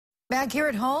Back here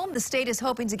at home, the state is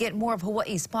hoping to get more of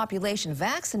Hawaii's population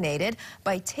vaccinated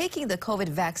by taking the COVID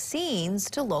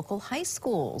vaccines to local high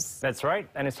schools. That's right,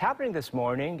 and it's happening this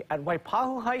morning at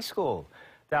Waipahu High School.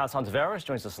 Dallas Ontiveros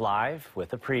joins us live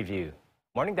with a preview.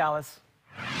 Morning, Dallas.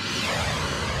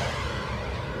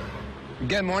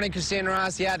 Good morning, Christine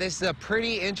Ross. Yeah, this is a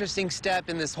pretty interesting step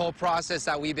in this whole process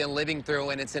that we've been living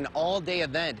through, and it's an all-day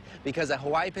event because a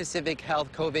Hawaii Pacific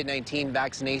Health COVID-19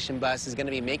 vaccination bus is going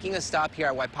to be making a stop here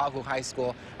at Waipahu High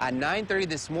School at 9:30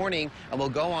 this morning and will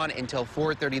go on until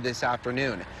 4:30 this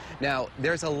afternoon. Now,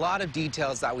 there's a lot of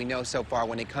details that we know so far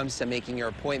when it comes to making your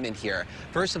appointment here.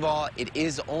 First of all, it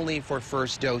is only for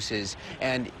first doses,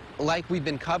 and like we've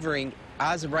been covering,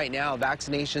 as of right now,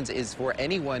 vaccinations is for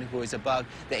anyone who is above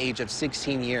the age of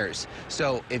 16 years.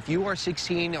 So if you are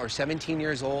 16 or 17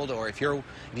 years old, or if you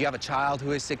have a child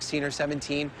who is 16 or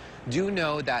 17, do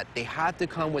know that they have to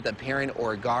come with a parent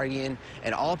or a guardian,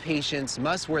 and all patients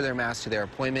must wear their mask to their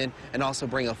appointment and also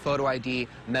bring a photo ID,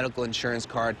 medical insurance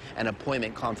card, and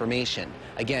appointment confirmation.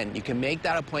 Again, you can make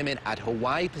that appointment at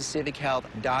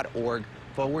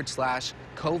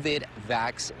hawaiipacifichealth.org/COVID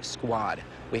Vax Squad.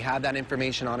 We have that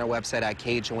information on our website at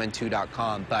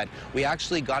khon2.com, but we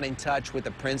actually got in touch with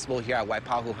the principal here at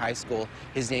Waipahu High School.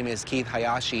 His name is Keith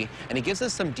Hayashi, and he gives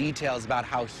us some details about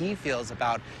how he feels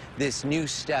about this new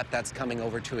step that's coming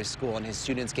over to his school and his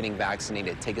students getting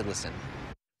vaccinated. Take a listen.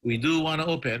 We do want to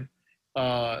open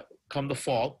come the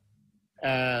fall,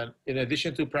 and in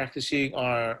addition to practicing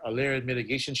our layered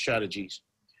mitigation strategies,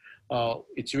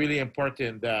 it's really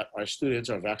important that our students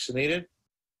are vaccinated.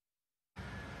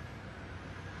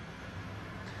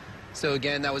 So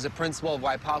again, that was a principal of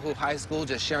Waipahu High School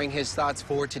just sharing his thoughts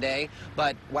for today.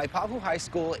 But Waipahu High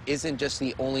School isn't just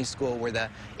the only school where the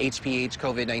HPH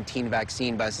COVID-19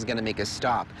 vaccine bus is going to make a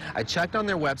stop. I checked on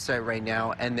their website right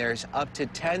now, and there's up to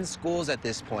 10 schools at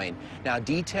this point. Now,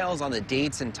 details on the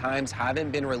dates and times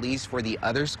haven't been released for the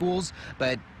other schools,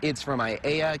 but it's from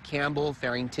Aiea, Campbell,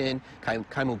 Farrington,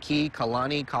 Kaimuki,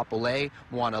 Kalani, Kapolei,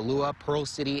 Moanalua, Pearl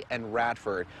City, and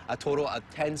Radford. A total of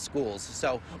 10 schools.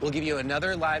 So we'll give you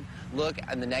another live look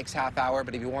in the next half hour,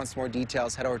 but if you want some more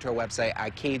details, head over to our website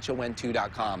at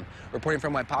khon2.com. Reporting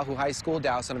from Waipahu High School,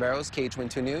 Dallas Ontiveros,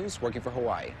 KHON2 News, working for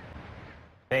Hawaii.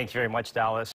 Thank you very much, Dallas.